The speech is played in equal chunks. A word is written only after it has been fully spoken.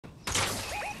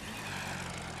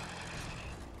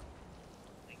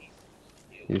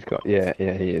He's got, yeah,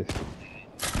 he is.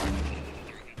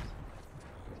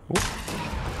 Ooh.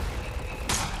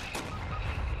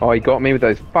 Oh, he got me with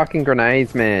those fucking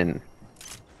grenades, man.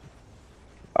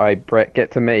 Alright, Brett,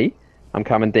 get to me. I'm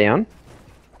coming down.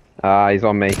 He's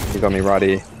on me. He's on me right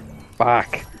here.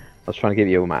 Fuck. I was trying to give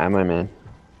you all my ammo, man.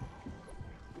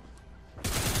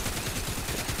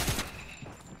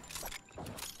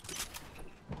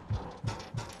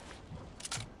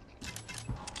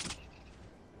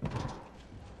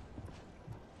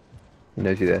 He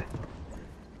knows you there.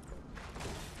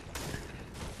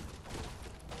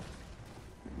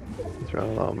 He's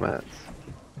running low on mats.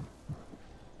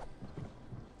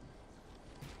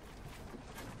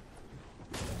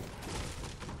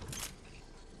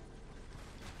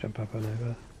 Jump up and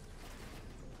over.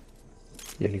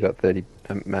 You only got 30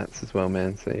 mats as well,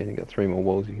 man, so you only got 3 more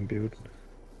walls you can build.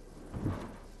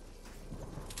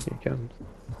 Here he comes.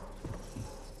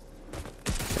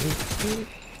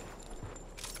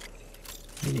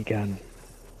 Minigun.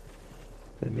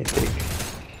 The mythic.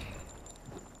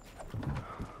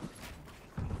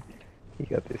 You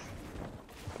got this.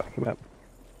 Fuck him up.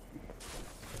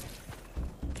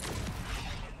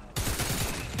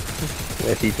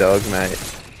 Where's your dog, mate?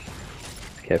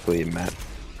 Careful, you Matt.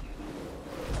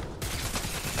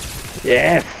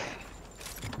 Yes!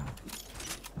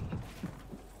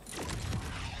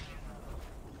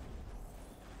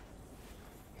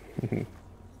 Like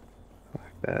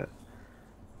that.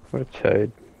 What a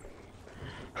chode.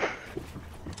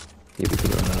 You be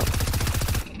good run up.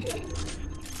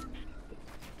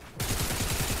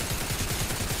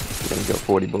 You only got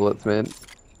 40 bullets, man.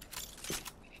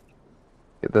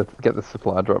 Get the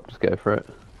supply drop, just go for it.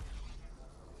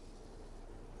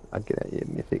 I'd get out here,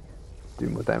 mythic. Do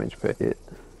more damage per hit.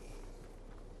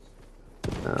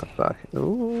 Oh, fuck.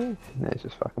 Ooh, now he's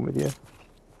just fucking with you.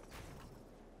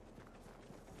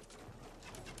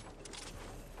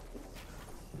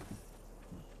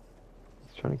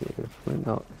 He's trying to get you a flint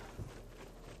knot.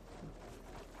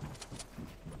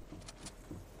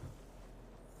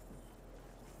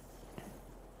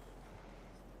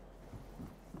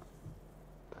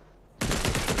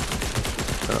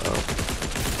 Uh-oh.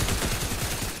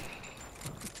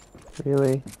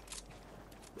 Really?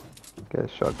 Get a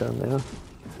shotgun now.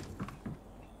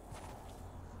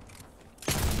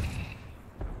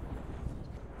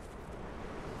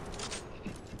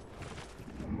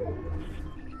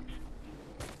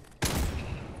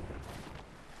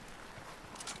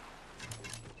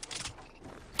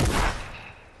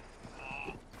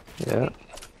 Yeah.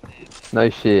 No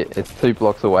shit, it's 2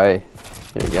 blocks away.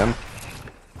 Here you go.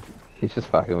 He's just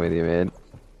fucking with you, man.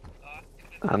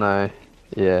 I know.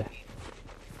 Yeah.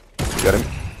 You got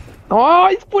him. Oh,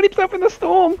 he's put himself in the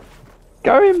storm!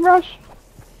 Go him, rush!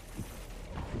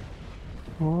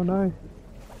 Oh no.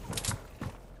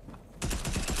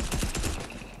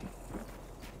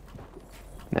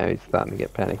 Now he's starting to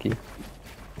get panicky.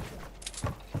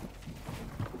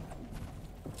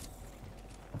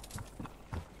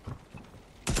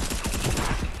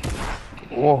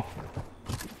 Oh.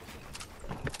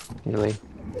 Nearly.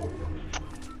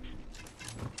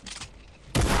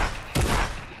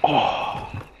 Oh.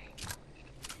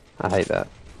 I hate that.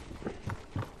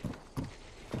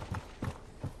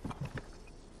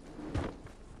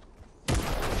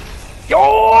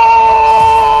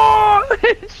 Oh!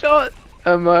 Headshot!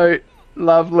 Emote.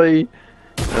 Lovely.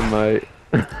 Emote.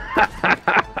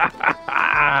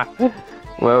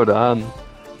 Well done.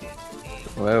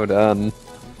 Well done.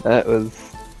 That was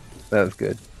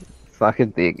good. Suck a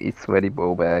dick, you sweaty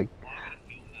ball bag.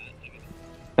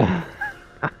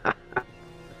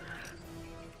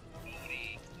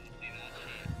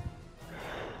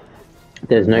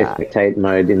 There's no spectate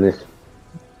mode in this.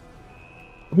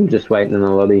 I'm just waiting in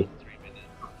the lobby.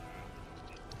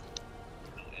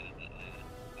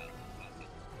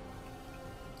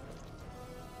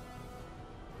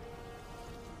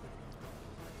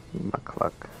 My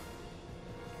cluck.